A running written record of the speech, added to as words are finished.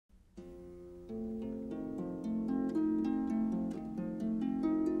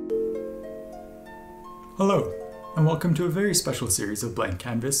Hello, and welcome to a very special series of Blank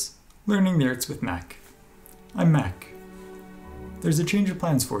Canvas, Learning the Arts with Mack. I'm Mack. There's a change of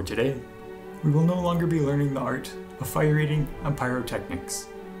plans for today. We will no longer be learning the art of fire eating and pyrotechnics.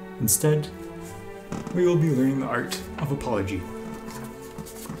 Instead, we will be learning the art of apology.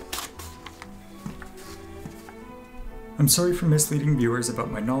 I'm sorry for misleading viewers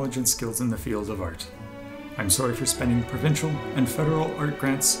about my knowledge and skills in the field of art. I'm sorry for spending provincial and federal art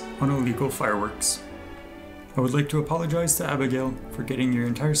grants on illegal fireworks. I would like to apologize to Abigail for getting your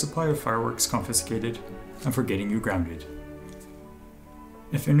entire supply of fireworks confiscated and for getting you grounded.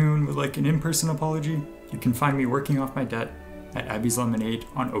 If anyone would like an in-person apology, you can find me working off my debt at Abby's Lemonade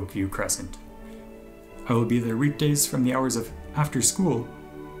on Oakview Crescent. I will be there weekdays from the hours of after school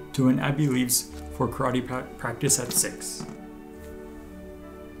to when Abby leaves for karate practice at 6.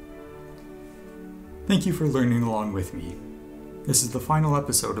 Thank you for learning along with me. This is the final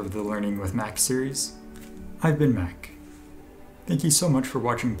episode of the Learning with Mack series. I've been Mack. Thank you so much for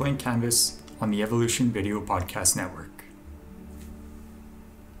watching Blank Canvas on the Evolution Video Podcast Network.